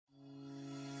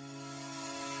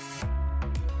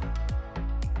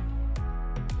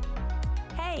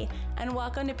Hi, and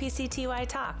welcome to PCTY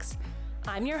Talks.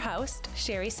 I'm your host,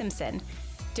 Sherry Simpson.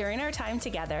 During our time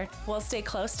together, we'll stay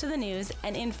close to the news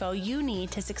and info you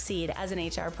need to succeed as an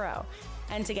HR pro.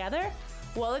 And together,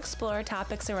 we'll explore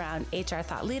topics around HR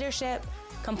thought leadership,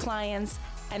 compliance,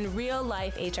 and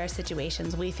real-life HR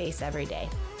situations we face every day.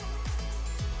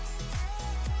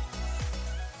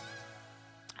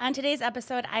 On today's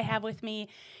episode, I have with me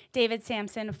David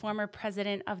Samson, former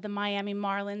president of the Miami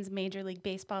Marlins Major League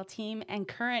Baseball team and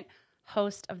current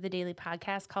host of the daily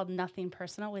podcast called Nothing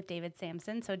Personal with David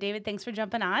Samson. So David, thanks for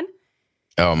jumping on.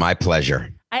 Oh, my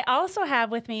pleasure. I also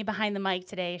have with me behind the mic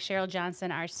today, Cheryl Johnson,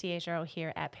 our CHRO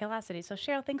here at Paylocity. So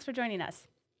Cheryl, thanks for joining us.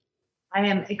 I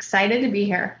am excited to be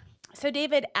here. So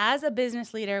David, as a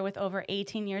business leader with over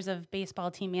 18 years of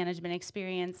baseball team management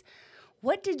experience,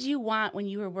 what did you want when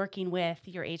you were working with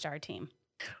your HR team?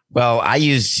 Well, I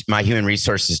used my human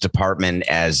resources department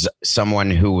as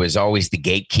someone who was always the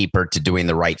gatekeeper to doing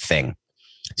the right thing.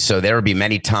 So there would be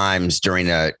many times during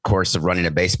a course of running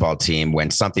a baseball team when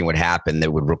something would happen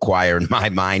that would require, in my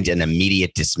mind, an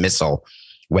immediate dismissal,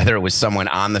 whether it was someone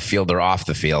on the field or off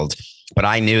the field. But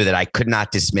I knew that I could not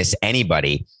dismiss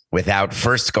anybody without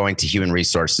first going to human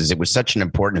resources. It was such an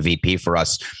important VP for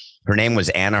us. Her name was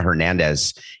Ana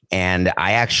Hernandez, and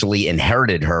I actually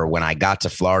inherited her when I got to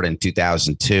Florida in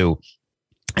 2002.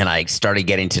 And I started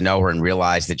getting to know her and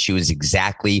realized that she was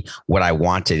exactly what I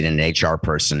wanted in an HR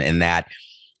person, in that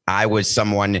I was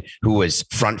someone who was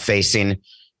front facing.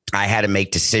 I had to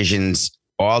make decisions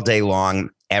all day long,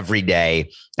 every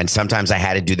day. And sometimes I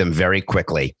had to do them very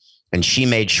quickly. And she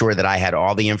made sure that I had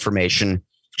all the information.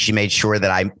 She made sure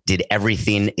that I did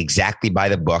everything exactly by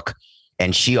the book.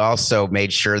 And she also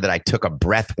made sure that I took a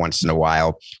breath once in a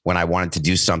while when I wanted to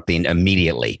do something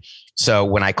immediately. So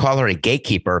when I call her a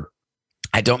gatekeeper,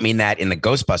 I don't mean that in the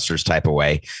Ghostbusters type of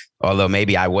way, although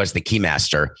maybe I was the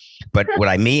keymaster. But what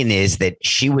I mean is that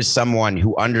she was someone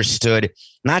who understood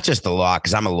not just the law,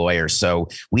 because I'm a lawyer. So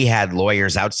we had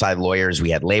lawyers, outside lawyers, we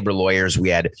had labor lawyers, we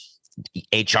had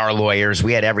HR lawyers,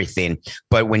 we had everything.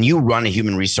 But when you run a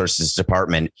human resources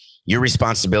department, your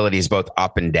responsibility is both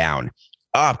up and down.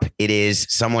 Up, it is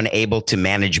someone able to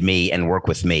manage me and work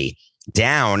with me.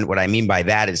 Down, what I mean by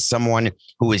that is someone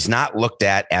who is not looked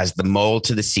at as the mole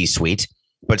to the C-suite,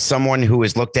 but someone who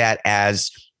is looked at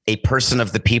as a person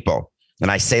of the people. And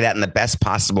I say that in the best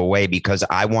possible way because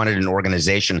I wanted an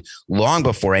organization long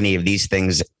before any of these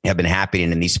things have been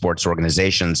happening in these sports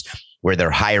organizations where they're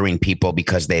hiring people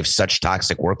because they have such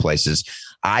toxic workplaces.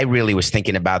 I really was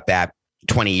thinking about that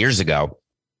 20 years ago.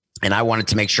 And I wanted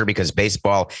to make sure, because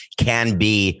baseball can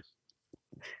be,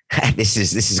 this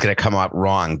is going to come out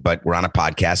wrong, but we're on a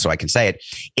podcast, so I can say it.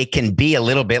 It can be a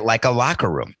little bit like a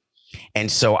locker room.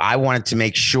 And so I wanted to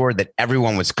make sure that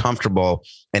everyone was comfortable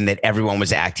and that everyone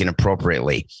was acting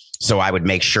appropriately. So I would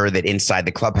make sure that inside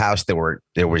the clubhouse,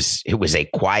 it was a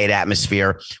quiet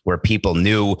atmosphere where people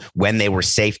knew when they were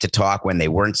safe to talk, when they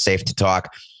weren't safe to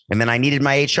talk. And then I needed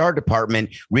my HR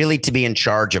department really to be in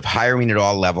charge of hiring at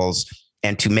all levels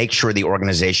and to make sure the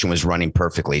organization was running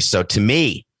perfectly. So to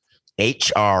me,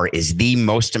 HR is the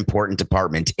most important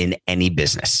department in any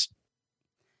business.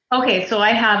 Okay, so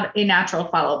I have a natural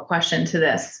follow-up question to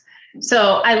this.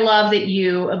 So I love that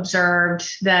you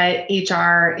observed that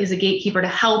HR is a gatekeeper to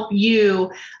help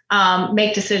you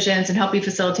make decisions and help you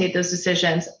facilitate those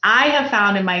decisions. I have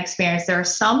found in my experience, there are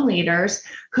some leaders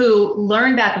who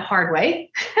learned that the hard way.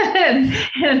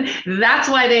 and that's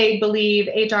why they believe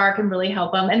HR can really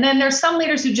help them. And then there's some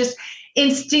leaders who just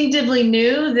instinctively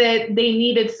knew that they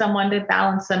needed someone to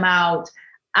balance them out.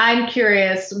 I'm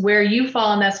curious where you fall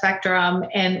on that spectrum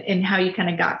and how you kind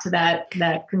of got to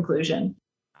that conclusion.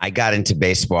 I got into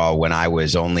baseball when I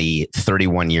was only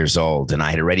 31 years old, and I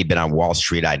had already been on Wall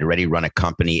Street. I'd already run a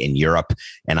company in Europe,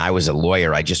 and I was a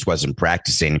lawyer. I just wasn't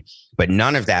practicing, but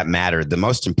none of that mattered. The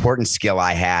most important skill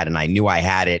I had, and I knew I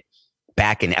had it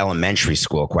back in elementary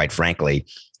school, quite frankly,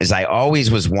 is I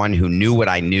always was one who knew what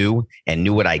I knew and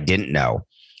knew what I didn't know.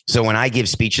 So when I give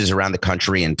speeches around the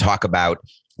country and talk about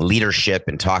leadership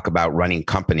and talk about running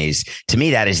companies, to me,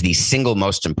 that is the single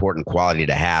most important quality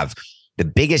to have. The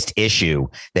biggest issue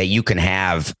that you can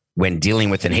have when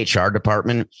dealing with an HR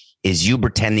department is you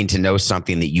pretending to know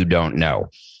something that you don't know.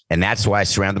 And that's why I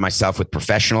surrounded myself with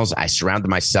professionals. I surrounded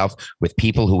myself with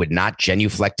people who would not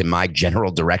genuflect in my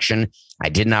general direction. I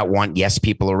did not want yes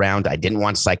people around. I didn't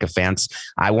want sycophants.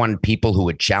 I wanted people who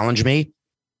would challenge me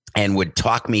and would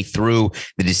talk me through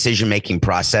the decision-making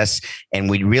process. And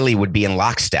we really would be in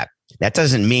lockstep. That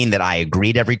doesn't mean that I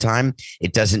agreed every time.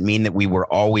 It doesn't mean that we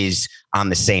were always on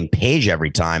the same page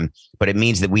every time, but it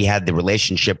means that we had the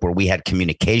relationship where we had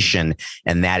communication,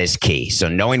 and that is key. So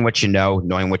knowing what you know,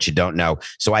 knowing what you don't know.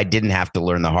 So I didn't have to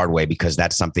learn the hard way because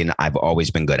that's something I've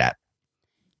always been good at.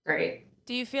 Great.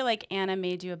 Do you feel like Anna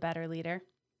made you a better leader?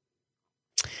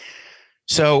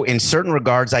 So in certain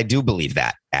regards, I do believe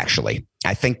that, actually.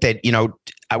 I think that,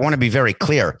 I want to be very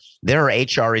clear. There are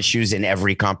HR issues in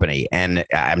every company. And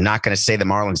I'm not going to say the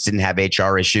Marlins didn't have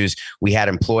HR issues. We had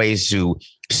employees who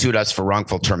sued us for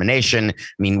wrongful termination. I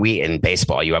mean, in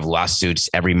baseball, you have lawsuits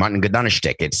every month in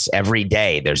Gedunishtik. It's every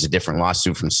day there's a different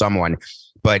lawsuit from someone.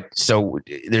 But so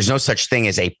there's no such thing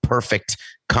as a perfect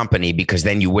company, because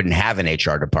then you wouldn't have an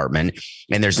HR department.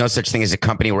 And there's no such thing as a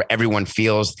company where everyone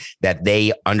feels that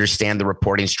they understand the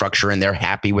reporting structure and they're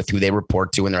happy with who they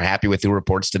report to and they're happy with who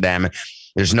reports to them.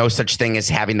 There's no such thing as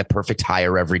having the perfect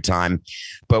hire every time.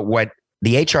 But what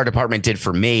the HR department did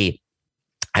for me,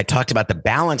 I talked about the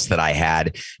balance that I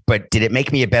had, but did it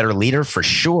make me a better leader? For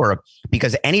sure.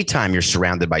 Because anytime you're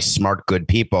surrounded by smart, good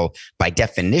people, by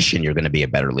definition, you're going to be a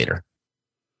better leader.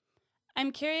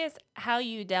 I'm curious how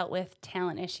you dealt with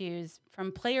talent issues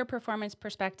from player performance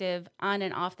perspective on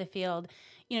and off the field,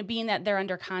 being that they're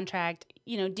under contract.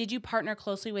 Did you partner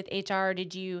closely with HR, or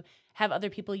did you have other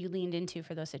people you leaned into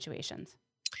for those situations?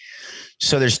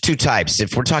 So there's two types.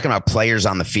 If we're talking about players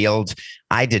on the field,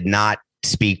 I did not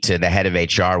speak to the head of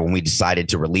HR when we decided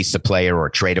to release a player or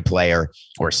trade a player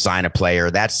or sign a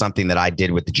player. That's something that I did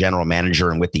with the general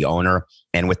manager and with the owner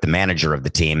and with the manager of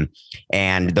the team.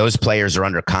 And those players are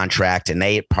under contract and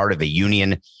they are part of a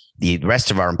union. The rest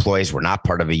of our employees were not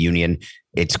part of a union.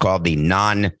 It's called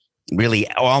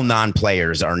all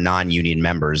non-players are non-union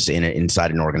members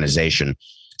inside an organization.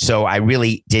 So I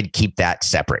really did keep that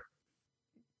separate.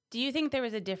 Do you think there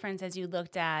was a difference as you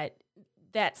looked at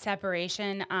that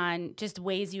separation on just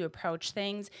ways you approach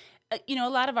things? A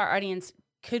lot of our audience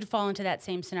could fall into that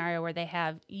same scenario where they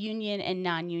have union and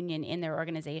non-union in their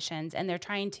organizations, and they're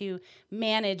trying to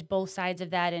manage both sides of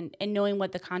that and knowing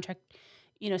what the contract,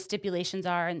 stipulations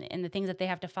are and the things that they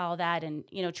have to follow that and,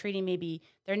 treating maybe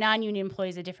their non-union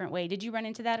employees a different way. Did you run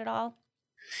into that at all?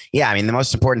 Yeah, I mean, the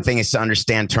most important thing is to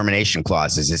understand termination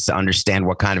clauses. It's to understand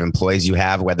what kind of employees you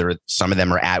have, whether some of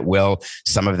them are at will,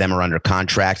 some of them are under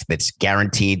contract that's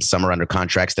guaranteed, some are under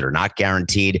contracts that are not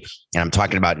guaranteed. And I'm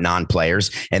talking about non-players.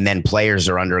 And then players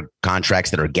are under contracts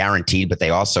that are guaranteed, but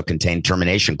they also contain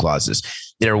termination clauses.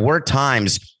 There were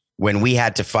times when we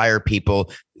had to fire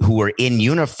people who were in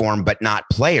uniform, but not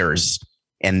players.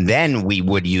 And then we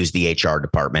would use the HR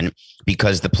department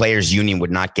because the players union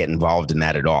would not get involved in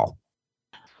that at all.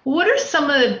 What are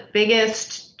some of the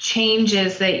biggest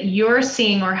changes that you're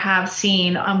seeing or have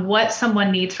seen on what someone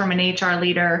needs from an HR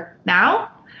leader now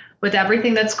with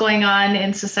everything that's going on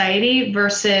in society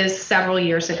versus several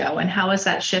years ago? And how has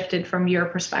that shifted from your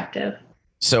perspective?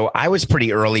 So I was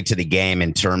pretty early to the game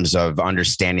in terms of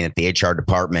understanding that the HR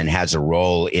department has a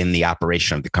role in the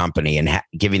operation of the company and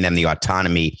giving them the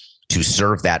autonomy to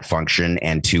serve that function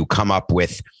and to come up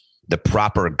with the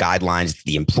proper guidelines.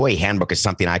 The employee handbook is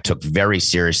something I took very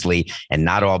seriously, and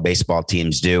not all baseball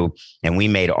teams do. And we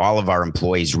made all of our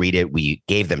employees read it. We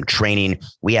gave them training.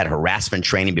 We had harassment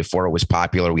training before it was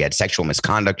popular. We had sexual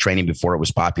misconduct training before it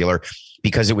was popular,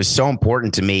 because it was so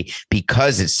important to me,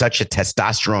 because it's such a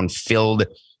testosterone-filled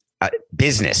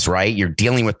business, right? You're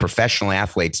dealing with professional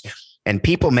athletes, and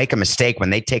people make a mistake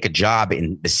when they take a job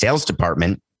in the sales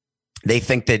department. They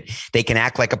think that they can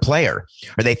act like a player,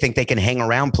 or they think they can hang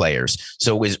around players.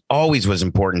 So it was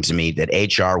important to me that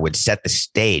HR would set the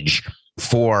stage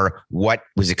for what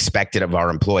was expected of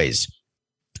our employees.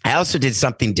 I also did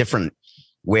something different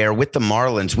where with the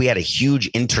Marlins, we had a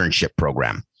huge internship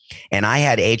program, and I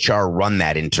had HR run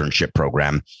that internship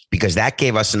program because that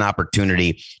gave us an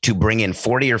opportunity to bring in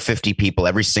 40 or 50 people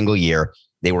every single year.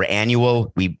 They were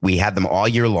annual. We had them all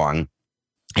year long.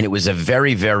 And it was a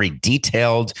very, very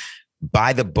detailed,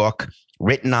 by the book,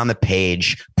 written on the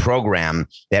page program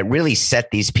that really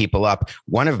set these people up.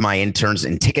 One of my interns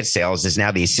in ticket sales is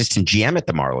now the assistant GM at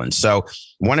the Marlins. So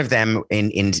one of them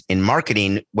in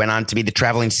marketing went on to be the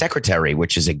traveling secretary,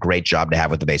 which is a great job to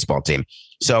have with the baseball team.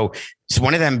 So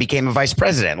one of them became a vice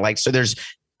president. So there's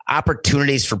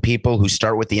opportunities for people who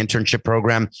start with the internship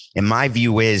program. And my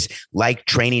view is like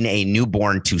training a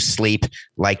newborn to sleep,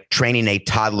 like training a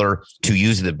toddler to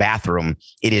use the bathroom.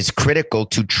 It is critical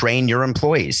to train your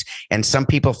employees. And some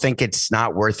people think it's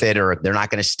not worth it, or they're not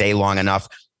going to stay long enough.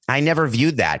 I never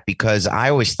viewed that, because I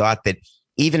always thought that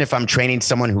Even if I'm training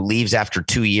someone who leaves after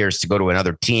 2 years to go to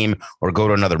another team or go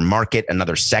to another market,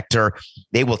 another sector,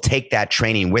 they will take that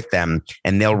training with them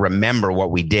and they'll remember what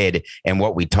we did and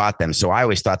what we taught them. So I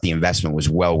always thought the investment was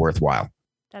well worthwhile.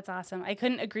 That's awesome. I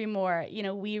couldn't agree more.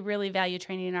 We really value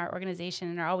training in our organization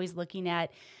and are always looking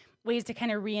at ways to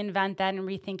kind of reinvent that and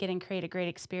rethink it and create a great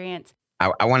experience.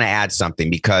 I want to add something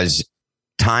because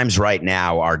times right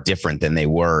now are different than they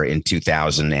were in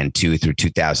 2002 through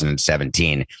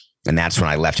 2017. And that's when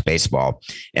I left baseball.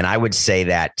 And I would say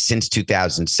that since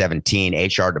 2017,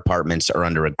 HR departments are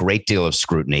under a great deal of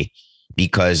scrutiny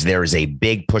because there is a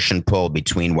big push and pull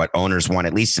between what owners want,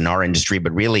 at least in our industry,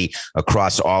 but really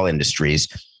across all industries.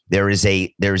 There is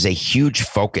a huge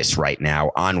focus right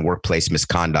now on workplace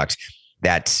misconduct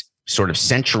that's sort of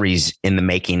centuries in the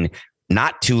making.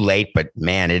 Not too late, but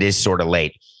man, it is sort of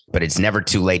late, but it's never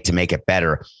too late to make it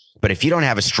better. But if you don't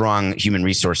have a strong human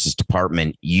resources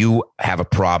department, you have a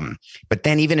problem. But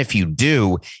then even if you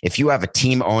do, if you have a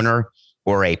team owner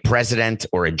or a president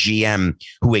or a GM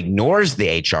who ignores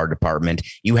the HR department,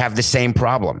 you have the same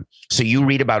problem. So you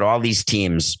read about all these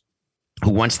teams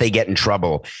who, once they get in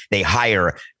trouble, they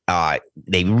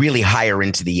really hire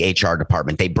into the HR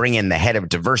department. They bring in the head of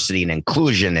diversity and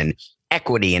inclusion and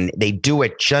equity, and they do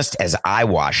it just as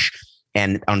eyewash.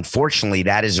 And unfortunately,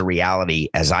 that is a reality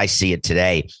as I see it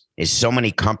today, is so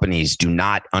many companies do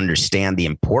not understand the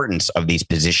importance of these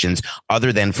positions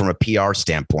other than from a PR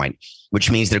standpoint, which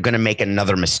means they're going to make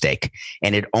another mistake.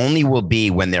 And it only will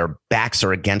be when their backs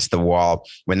are against the wall,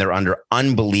 when they're under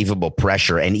unbelievable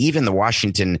pressure. And even the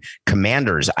Washington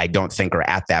Commanders, I don't think are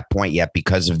at that point yet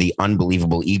because of the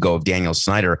unbelievable ego of Daniel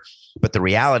Snyder. But the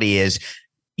reality is,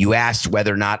 you asked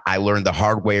whether or not I learned the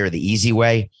hard way or the easy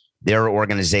way. There are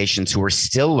organizations who are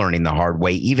still learning the hard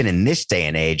way, even in this day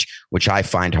and age, which I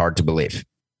find hard to believe.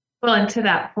 Well, and to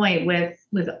that point,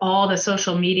 with all the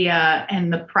social media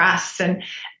and the press and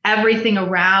everything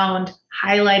around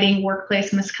highlighting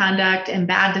workplace misconduct and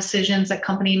bad decisions that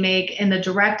companies make and the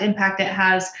direct impact it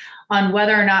has on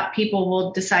whether or not people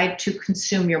will decide to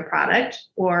consume your product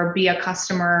or be a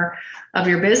customer of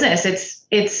your business,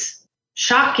 it's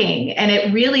shocking. And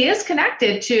it really is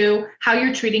connected to how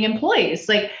you're treating employees,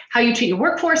 like how you treat your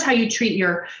workforce, how you treat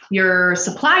your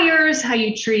suppliers, how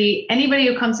you treat anybody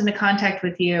who comes into contact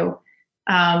with you.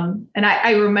 And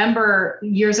I remember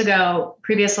years ago,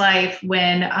 previous life,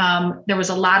 when there was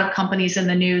a lot of companies in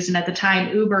the news. And at the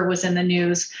time, Uber was in the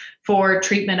news for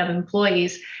treatment of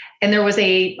employees. And there was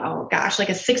like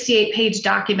a 68-page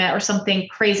document or something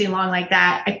crazy long like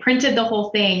that. I printed the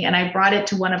whole thing and I brought it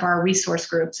to one of our resource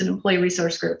groups, an employee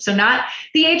resource group. So not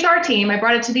the HR team, I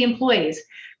brought it to the employees.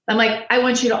 I'm like, I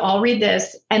want you to all read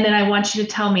this. And then I want you to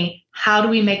tell me, how do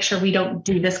we make sure we don't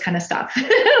do this kind of stuff?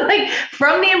 Like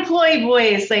from the employee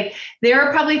voice, like there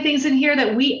are probably things in here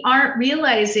that we aren't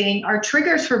realizing are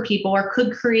triggers for people or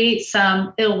could create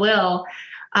some ill will.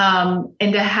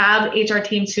 And to have HR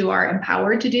teams who are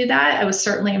empowered to do that, I was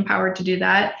certainly empowered to do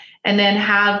that. And then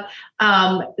have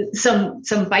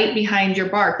some bite behind your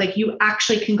bark, like you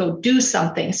actually can go do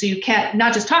something. So you can't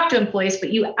not just talk to employees,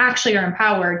 but you actually are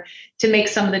empowered to make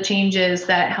some of the changes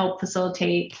that help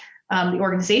facilitate the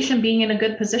organization being in a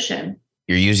good position.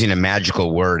 You're using a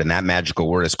magical word, and that magical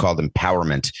word is called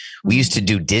empowerment. We used to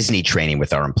do Disney training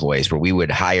with our employees where we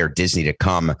would hire Disney to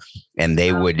come and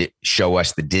they would show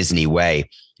us the Disney way.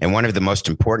 And one of the most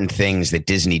important things that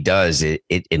Disney does, it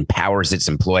empowers its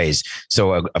employees.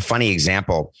 So a funny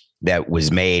example that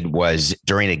was made was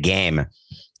during a game,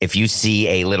 if you see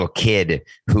a little kid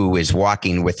who is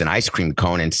walking with an ice cream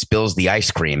cone and spills the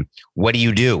ice cream, what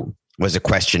do? Was a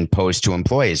question posed to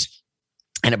employees.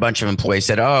 And a bunch of employees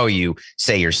said, oh, you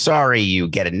say you're sorry, you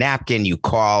get a napkin, you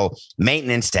call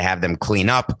maintenance to have them clean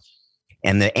up.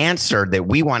 And the answer that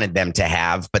we wanted them to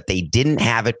have, but they didn't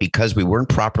have it because we weren't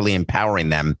properly empowering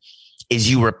them, is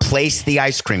you replace the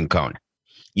ice cream cone.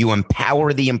 You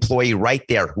empower the employee right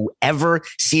there, whoever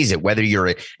sees it, whether you're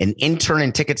an intern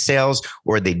in ticket sales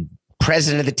or the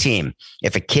president of the team.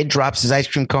 If a kid drops his ice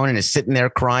cream cone and is sitting there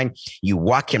crying, you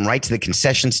walk him right to the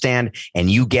concession stand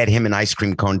and you get him an ice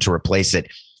cream cone to replace it.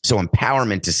 So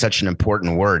empowerment is such an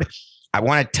important word. I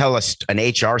want to tell us an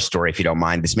HR story, if you don't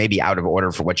mind. This may be out of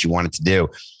order for what you wanted to do,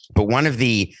 but one of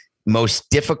the most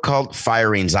difficult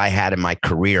firings I had in my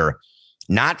career,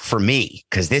 not for me,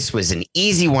 because this was an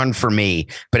easy one for me,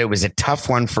 but it was a tough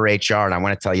one for HR. And I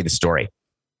want to tell you the story.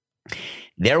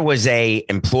 There was a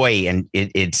employee, and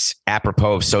it's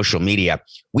apropos of social media.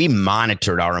 We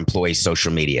monitored our employees'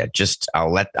 social media.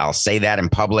 I'll say that in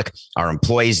public. Our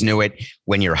employees knew it.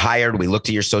 When you're hired, we looked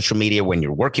at your social media. When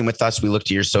you're working with us, we looked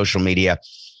at your social media.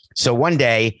 So one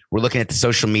day we're looking at the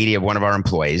social media of one of our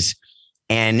employees,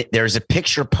 And there's a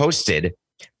picture posted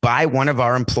by one of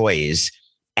our employees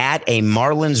at a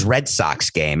Marlins Red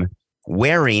Sox game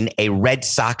wearing a Red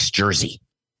Sox jersey.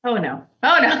 Oh no.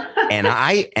 and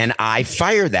I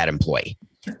fired that employee.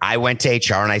 I went to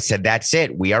HR and I said, that's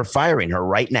it. We are firing her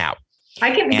right now.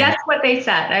 I can guess what they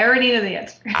said. I already know the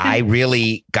answer. I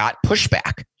really got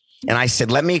pushback. And I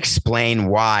said, let me explain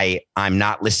why I'm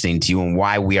not listening to you and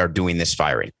why we are doing this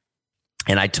firing.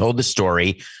 And I told the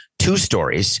story, 2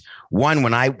 stories. One,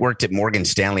 when I worked at Morgan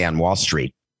Stanley on Wall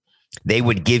Street, they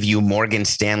would give you Morgan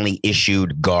Stanley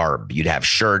issued garb. You'd have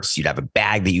shirts, you'd have a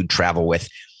bag that you'd travel with.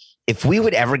 If we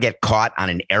would ever get caught on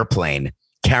an airplane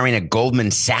carrying a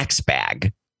Goldman Sachs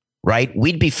bag, right,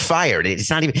 we'd be fired. It's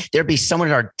not even, there'd be someone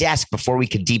at our desk before we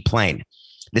could deplane.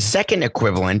 The second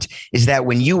equivalent is that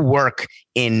when you work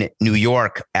in New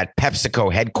York at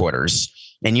PepsiCo headquarters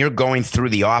and you're going through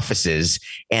the offices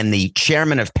and the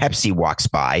chairman of Pepsi walks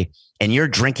by and you're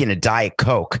drinking a Diet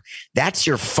Coke, that's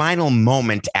your final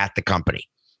moment at the company.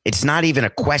 It's not even a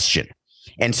question.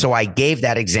 And so I gave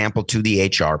that example to the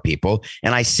HR people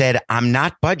and I said, I'm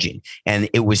not budging. And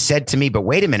it was said to me, but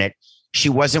wait a minute, she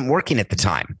wasn't working at the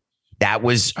time. That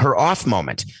was her off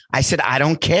moment. I said, I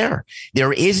don't care.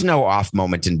 There is no off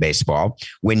moment in baseball.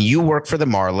 When you work for the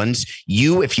Marlins,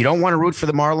 if you don't want to root for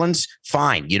the Marlins,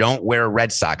 fine. You don't wear a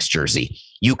Red Sox jersey.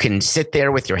 You can sit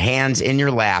there with your hands in your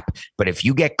lap. But if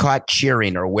you get caught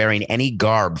cheering or wearing any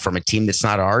garb from a team that's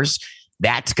not ours,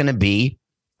 that's going to be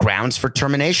grounds for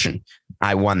termination.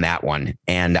 I won that one.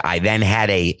 And I then had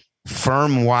a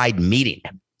firm-wide meeting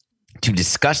to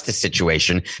discuss the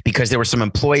situation because there were some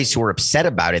employees who were upset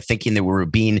about it, thinking that we were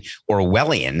being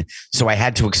Orwellian. So I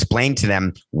had to explain to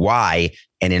them why.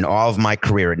 And in all of my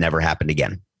career, it never happened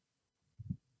again.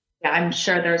 Yeah, I'm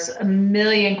sure there's a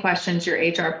million questions your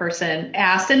HR person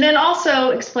asked, and then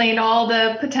also explained all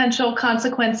the potential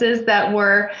consequences that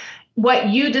were what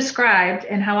you described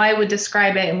and how I would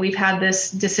describe it. And we've had this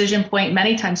decision point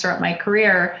many times throughout my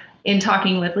career in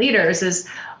talking with leaders is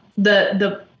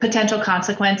the potential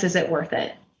consequence. Is it worth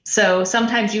it? So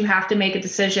sometimes you have to make a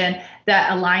decision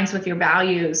that aligns with your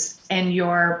values and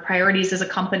your priorities as a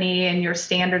company and your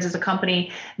standards as a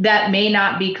company that may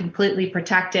not be completely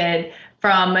protected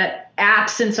from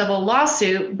absence of a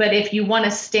lawsuit. But if you want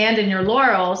to stand in your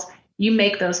laurels, you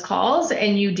make those calls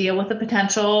and you deal with the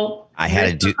potential. I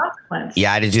had to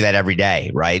do that every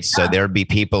day, right? So there'd be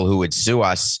people who would sue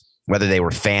us, whether they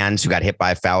were fans who got hit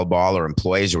by a foul ball or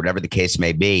employees or whatever the case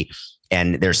may be.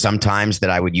 And there's sometimes that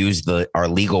I would use our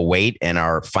legal weight and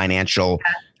our financial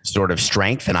sort of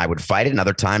strength and I would fight it. And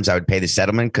other times I would pay the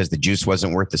settlement because the juice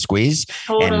wasn't worth the squeeze.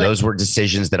 Totally. And those were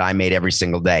decisions that I made every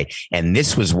single day. And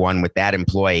this was one with that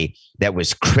employee that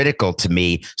was critical to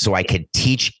me so I could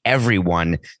teach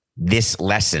everyone this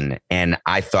lesson. And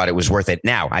I thought it was worth it.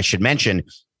 Now, I should mention,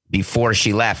 before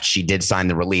she left, she did sign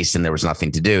the release and there was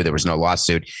nothing to do. There was no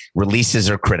lawsuit. Releases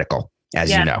are critical,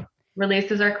 as you know.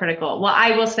 Releases are critical. Well,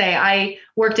 I will say I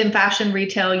worked in fashion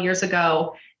retail years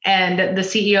ago, and the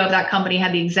CEO of that company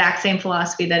had the exact same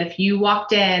philosophy that if you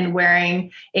walked in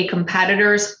wearing a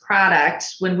competitor's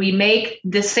product, when we make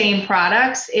the same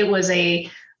products, it was a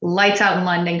lights out in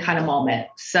London kind of moment.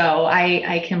 So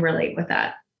I can relate with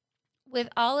that. With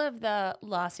all of the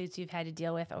lawsuits you've had to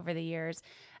deal with over the years,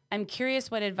 I'm curious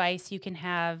what advice you can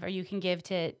have or you can give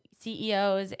to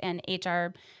CEOs and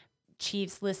HR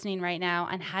chiefs listening right now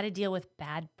on how to deal with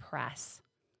bad press.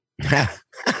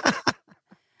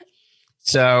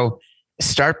 So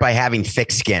start by having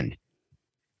thick skin.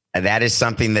 That is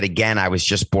something that, again, I was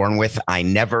just born with.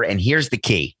 And here's the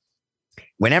key.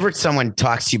 Whenever someone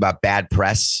talks to you about bad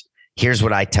press, here's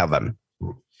what I tell them.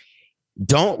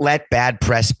 Don't let bad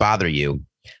press bother you.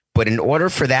 But in order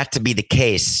for that to be the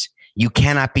case, you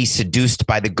cannot be seduced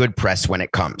by the good press when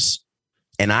it comes.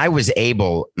 And I was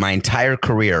able my entire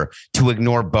career to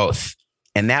ignore both.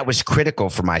 And that was critical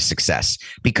for my success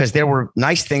because there were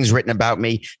nice things written about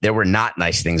me. There were not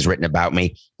nice things written about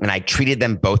me. And I treated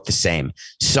them both the same.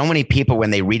 So many people,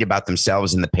 when they read about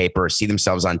themselves in the paper or see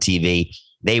themselves on TV,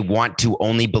 they want to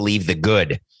only believe the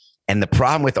good. And the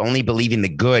problem with only believing the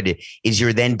good is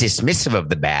you're then dismissive of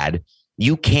the bad.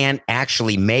 You can't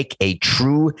actually make a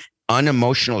true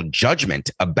unemotional judgment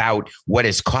about what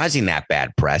is causing that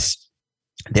bad press.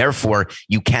 Therefore,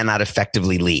 you cannot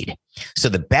effectively lead. So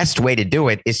the best way to do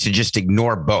it is to just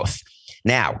ignore both.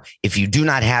 Now, if you do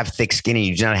not have thick skin and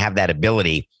you do not have that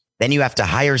ability, then you have to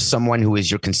hire someone who is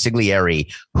your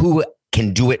consigliere who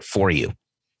can do it for you.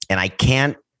 And I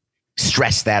can't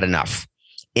stress that enough.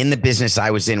 In the business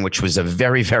I was in, which was a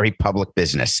very, very public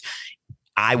business,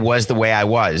 I was the way I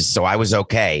was, so I was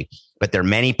okay. but there are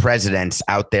many presidents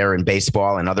out there in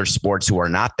baseball and other sports who are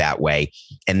not that way.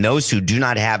 And those who do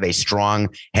not have a strong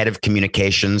head of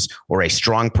communications or a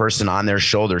strong person on their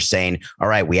shoulders saying, all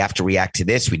right, we have to react to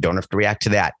this. We don't have to react to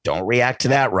that. Don't react to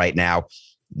that right now.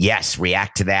 Yes,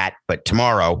 react to that, but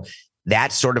tomorrow.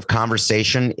 That sort of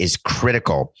conversation is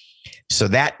critical. So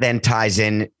that then ties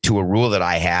in to a rule that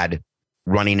I had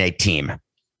running a team,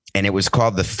 and it was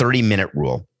called the 30-minute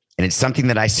rule. And it's something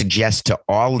that I suggest to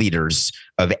all leaders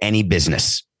of any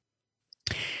business.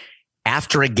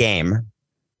 After a game,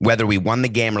 whether we won the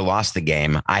game or lost the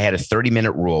game, I had a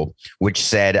 30-minute rule, which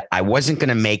said I wasn't going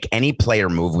to make any player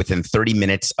move within 30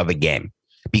 minutes of a game,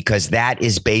 because that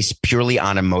is based purely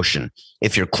on emotion.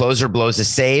 If your closer blows a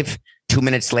save, 2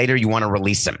 minutes later, you want to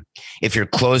release him. If your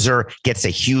closer gets a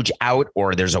huge out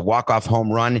or there's a walk-off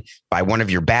home run by one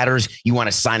of your batters, you want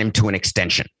to sign him to an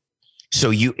extension.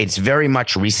 So it's very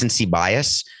much recency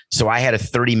bias. So I had a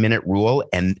 30-minute rule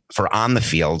and for on the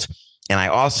field, and I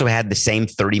also had the same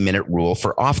 30-minute rule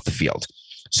for off the field.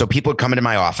 So people would come into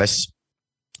my office,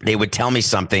 they would tell me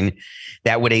something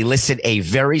that would elicit a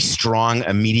very strong,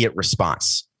 immediate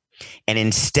response. And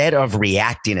instead of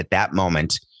reacting at that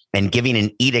moment and giving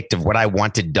an edict of what I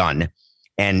wanted done,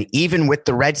 and even with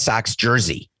the Red Sox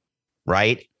jersey,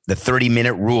 right, the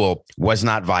 30-minute rule was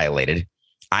not violated.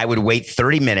 I would wait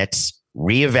 30 minutes,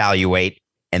 reevaluate,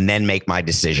 and then make my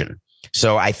decision.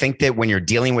 So I think that when you're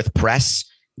dealing with press,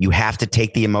 you have to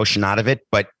take the emotion out of it,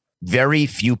 but very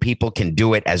few people can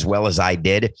do it as well as I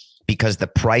did because the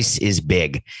price is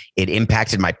big. It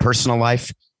impacted my personal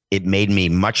life. It made me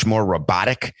much more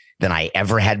robotic than I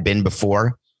ever had been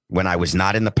before when I was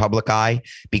not in the public eye,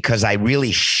 because I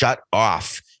really shut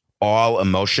off all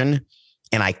emotion.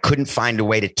 And I couldn't find a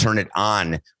way to turn it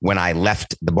on when I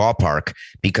left the ballpark,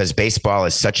 because baseball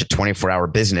is such a 24-hour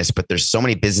business, but there's so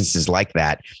many businesses like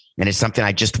that. And it's something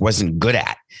I just wasn't good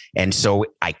at. And so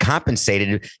I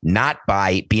compensated not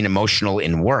by being emotional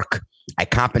in work. I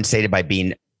compensated by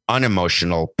being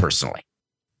unemotional personally.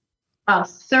 Wow,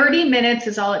 30 minutes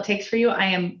is all it takes for you. I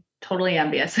am totally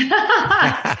envious.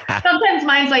 Sometimes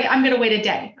mine's like, I'm going to wait a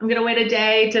day. I'm going to wait a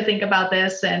day to think about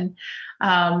this. And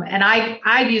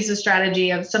I've used the strategy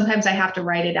of sometimes I have to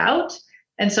write it out.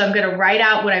 And so I'm going to write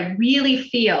out what I really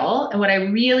feel and what I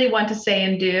really want to say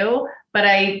and do, but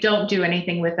I don't do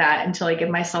anything with that until I give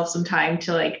myself some time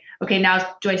to like, okay,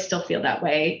 now do I still feel that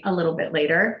way a little bit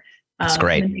later? That's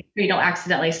great. And make sure you don't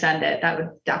accidentally send it. That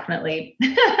would definitely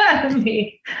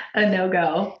be a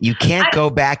no-go. You can't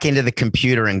go back into the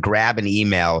computer and grab an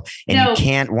email, and you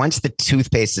can't, once the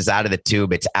toothpaste is out of the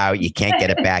tube, it's out. You can't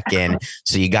get it back in.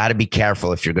 So you got to be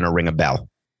careful if you're going to ring a bell.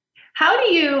 How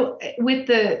do you, with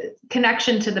the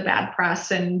connection to the bad press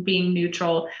and being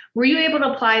neutral, were you able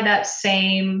to apply that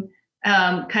same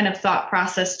kind of thought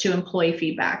process to employee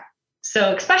feedback?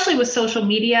 So especially with social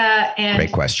media and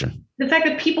great question. The fact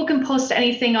that people can post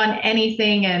anything on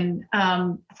anything, and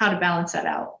how to balance that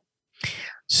out.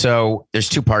 So there's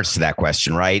two parts to that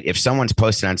question, right? If someone's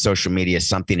posted on social media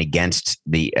something against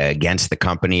the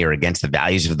company or against the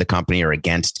values of the company or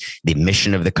against the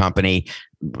mission of the company,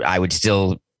 I would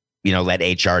still, let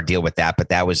HR deal with that. But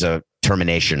that was a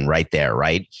termination right there,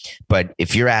 right? But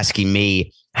if you're asking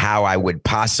me how I would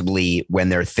possibly, when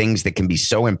there are things that can be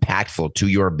so impactful to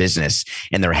your business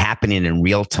and they're happening in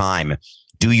real time,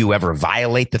 do you ever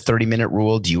violate the 30-minute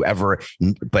rule? Do you ever?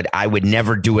 But I would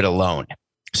never do it alone.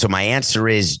 So my answer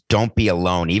is don't be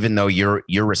alone, even though you're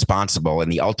responsible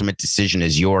and the ultimate decision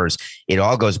is yours. It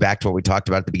all goes back to what we talked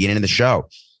about at the beginning of the show,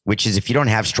 which is if you don't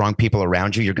have strong people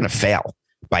around you, you're going to fail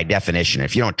by definition.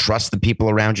 If you don't trust the people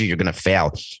around you, you're going to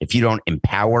fail. If you don't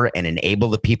empower and enable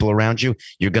the people around you,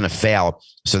 you're going to fail.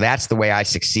 So that's the way I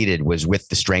succeeded, was with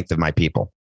the strength of my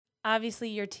people. Obviously,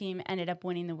 your team ended up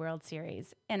winning the World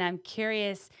Series. And I'm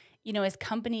curious, as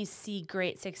companies see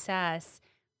great success,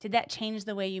 did that change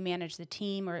the way you managed the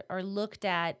team or looked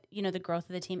at, the growth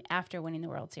of the team after winning the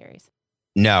World Series?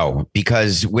 No,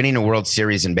 because winning a World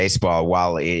Series in baseball,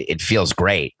 while it feels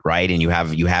great, right? And you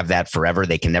have that forever,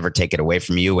 they can never take it away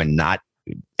from you, and not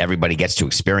everybody gets to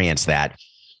experience that.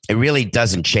 It really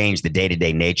doesn't change the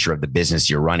day-to-day nature of the business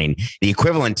you're running. The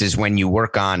equivalent is when you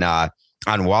work on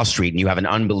Wall Street and you have an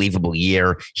unbelievable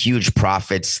year, huge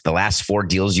profits. The last 4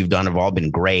 deals you've done have all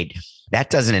been great. That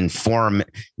doesn't inform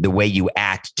the way you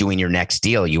act doing your next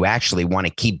deal. You actually want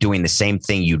to keep doing the same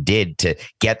thing you did to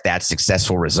get that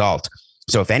successful result.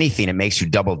 So if anything, it makes you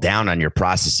double down on your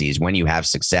processes when you have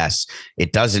success.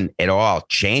 It doesn't at all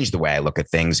change the way I look at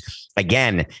things.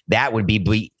 Again, that would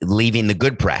be leaving the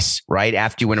good press, right?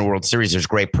 After you win a World Series, there's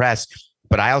great press.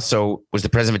 But I also was the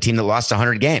president of a team that lost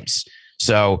 100 games.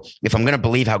 So if I'm going to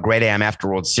believe how great I am after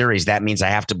World Series, that means I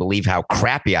have to believe how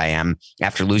crappy I am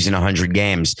after losing 100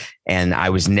 games. And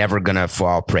I was never going to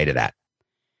fall prey to that.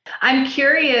 I'm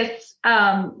curious.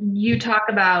 You talk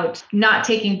about not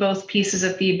taking both pieces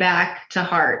of feedback to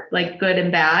heart, like good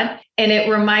and bad. And it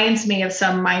reminds me of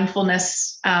some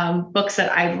mindfulness books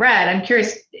that I've read. I'm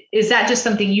curious, is that just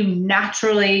something you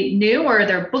naturally knew, or are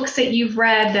there books that you've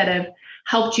read that have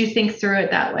helped you think through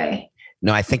it that way?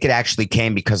 No, I think it actually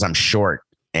came because I'm short.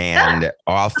 And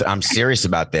I'm serious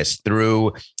about this.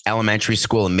 Through elementary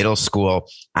school and middle school,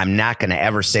 I'm not going to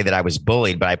ever say that I was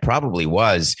bullied, but I probably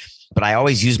was. But I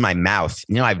always use my mouth.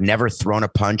 I've never thrown a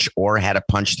punch or had a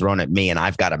punch thrown at me, and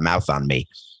I've got a mouth on me.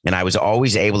 And I was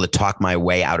always able to talk my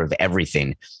way out of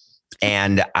everything.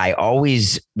 And I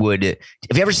always would. Have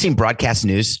you ever seen Broadcast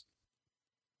News?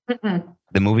 Mm-mm.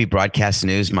 The movie Broadcast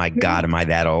News? My God, am I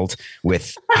that old?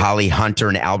 With Holly Hunter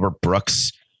and Albert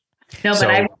Brooks. No, but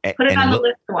I put it on the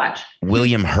list to watch.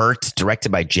 William Hurt, directed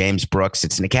by James Brooks.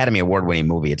 It's an Academy Award-winning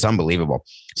movie. It's unbelievable.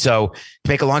 So to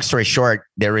make a long story short,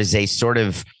 there is a sort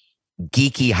of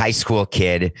geeky high school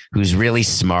kid who's really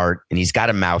smart, and he's got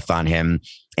a mouth on him,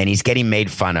 and he's getting made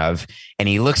fun of. And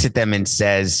he looks at them and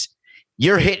says,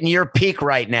 "You're hitting your peak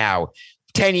right now.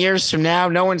 10 years from now,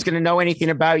 no one's going to know anything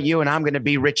about you, and I'm going to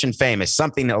be rich and famous,"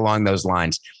 something along those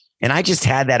lines. And I just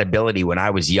had that ability when I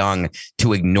was young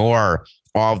to ignore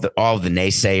all of the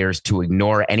naysayers, to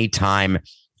ignore any time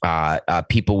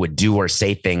people would do or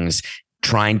say things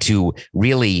trying to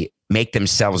really make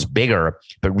themselves bigger,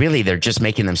 but really they're just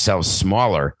making themselves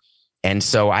smaller. And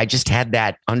so I just had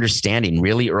that understanding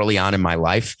really early on in my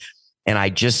life. And I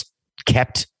just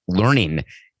kept learning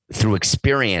through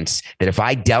experience that if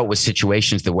I dealt with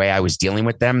situations the way I was dealing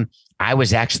with them, I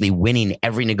was actually winning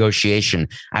every negotiation.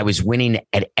 I was winning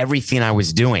at everything I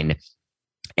was doing.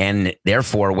 And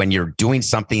therefore, when you're doing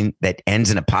something that ends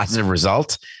in a positive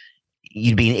result,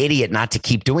 you'd be an idiot not to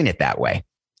keep doing it that way.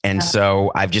 And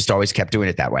so I've just always kept doing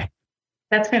it that way.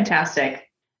 That's fantastic.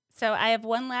 So I have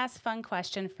one last fun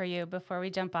question for you before we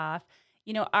jump off.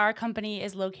 Our company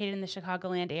is located in the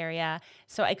Chicagoland area,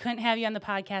 so I couldn't have you on the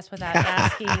podcast without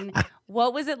asking,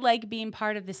 what was it like being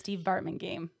part of the Steve Bartman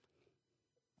game?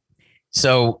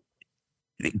 So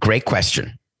great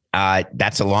question.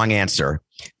 That's a long answer,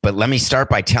 but let me start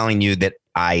by telling you that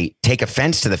I take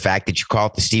offense to the fact that you call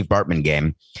it the Steve Bartman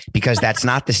game, because that's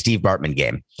not the Steve Bartman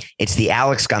game. It's the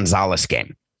Alex Gonzalez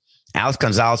game. Alex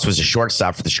Gonzalez was a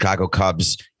shortstop for the Chicago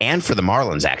Cubs and for the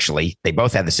Marlins, actually. They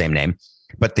both had the same name.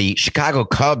 But the Chicago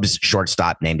Cubs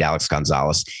shortstop named Alex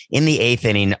Gonzalez in the 8th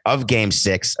inning of Game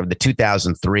 6 of the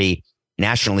 2003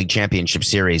 National League Championship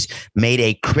Series made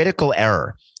a critical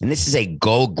error. And this is a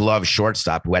Gold Glove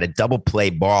shortstop who had a double play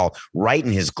ball right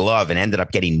in his glove and ended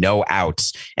up getting no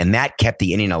outs. And that kept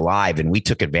the inning alive, and we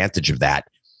took advantage of that.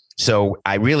 So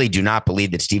I really do not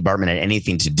believe that Steve Bartman had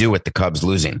anything to do with the Cubs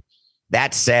losing.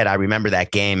 That said, I remember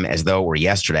that game as though it were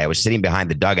yesterday. I was sitting behind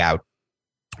the dugout.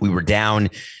 We were down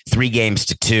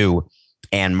 3-2,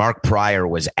 and Mark Pryor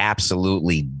was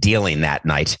absolutely dealing that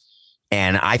night.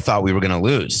 And I thought we were going to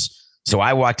lose. So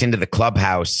I walked into the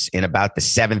clubhouse in about the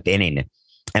 7th inning,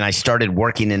 and I started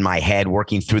working in my head,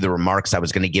 working through the remarks I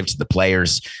was going to give to the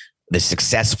players, the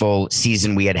successful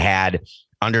season we had,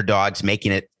 underdogs,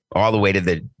 making it all the way to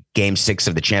the Game 6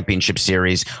 of the championship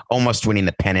series, almost winning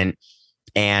the pennant.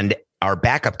 And our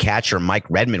backup catcher, Mike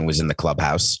Redmond, was in the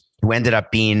clubhouse, who ended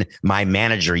up being my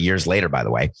manager years later, by the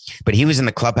way. But he was in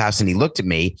the clubhouse, and he looked at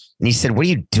me and he said, "What are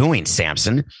you doing,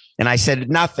 Samson?" And I said,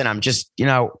 "Nothing. I'm just,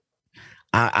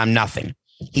 I'm nothing."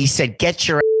 He said, "Get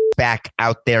your ass back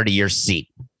out there to your seat."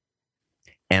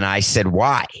 And I said,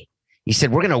 "Why?" He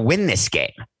said, "We're going to win this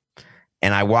game."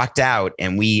 And I walked out,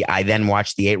 and I then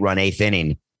watched the 8-run 8th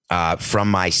inning from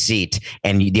my seat.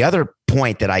 And the other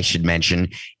point that I should mention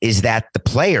is that the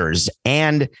players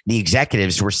and the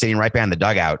executives who were sitting right behind the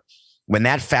dugout, when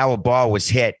that foul ball was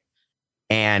hit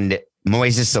and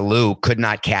Moises Alou could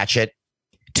not catch it,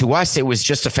 to us, it was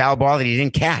just a foul ball that he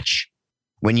didn't catch.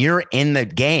 When you're in the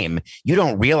game, you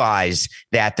don't realize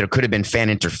that there could have been fan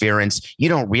interference. You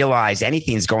don't realize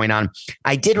anything's going on.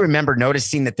 I did remember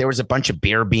noticing that there was a bunch of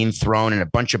beer being thrown and a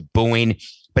bunch of booing.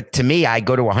 But to me, I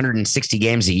go to 160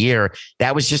 games a year.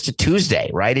 That was just a Tuesday,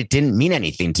 right? It didn't mean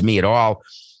anything to me at all.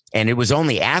 And it was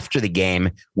only after the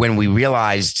game when we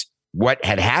realized what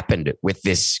had happened with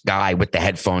this guy with the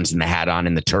headphones and the hat on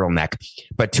and the turtleneck.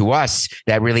 But to us,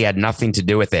 that really had nothing to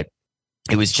do with it.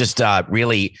 It was just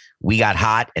really, we got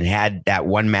hot and had that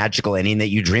one magical inning that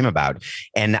you dream about.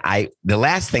 And the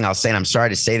last thing I'll say, and I'm sorry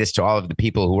to say this to all of the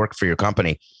people who work for your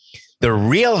company, the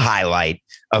real highlight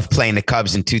of playing the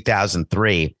Cubs in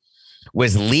 2003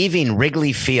 was leaving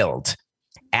Wrigley Field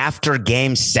after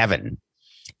game 7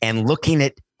 and looking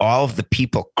at all of the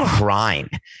people crying,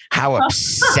 how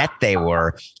upset they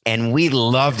were. And we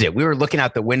loved it. We were looking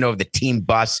out the window of the team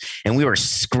bus and we were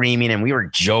screaming and we were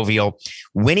jovial.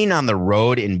 Winning on the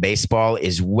road in baseball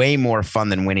is way more fun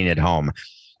than winning at home.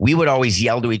 We would always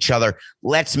yell to each other,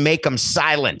 let's make them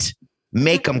silent,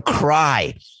 make them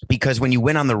cry. Because when you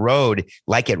win on the road,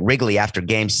 like at Wrigley after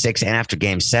game 6 and after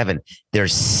game 7,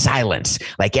 there's silence.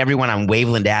 Like everyone on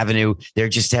Waveland Avenue, they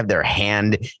just have their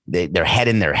head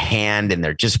in their hand, and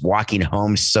they're just walking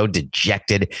home so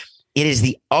dejected. It is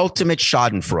the ultimate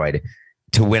schadenfreude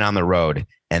to win on the road.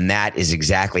 And that is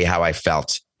exactly how I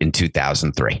felt in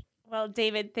 2003. Well,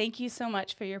 David, thank you so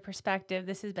much for your perspective.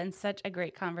 This has been such a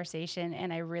great conversation,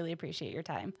 and I really appreciate your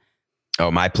time. Oh,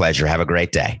 my pleasure. Have a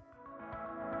great day.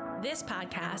 This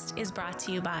podcast is brought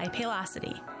to you by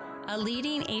Paylocity, a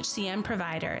leading HCM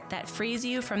provider that frees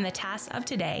you from the tasks of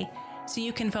today so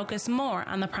you can focus more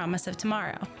on the promise of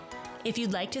tomorrow. If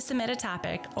you'd like to submit a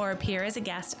topic or appear as a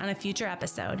guest on a future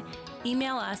episode,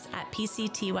 email us at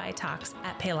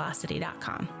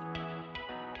pctytalks@paylocity.com.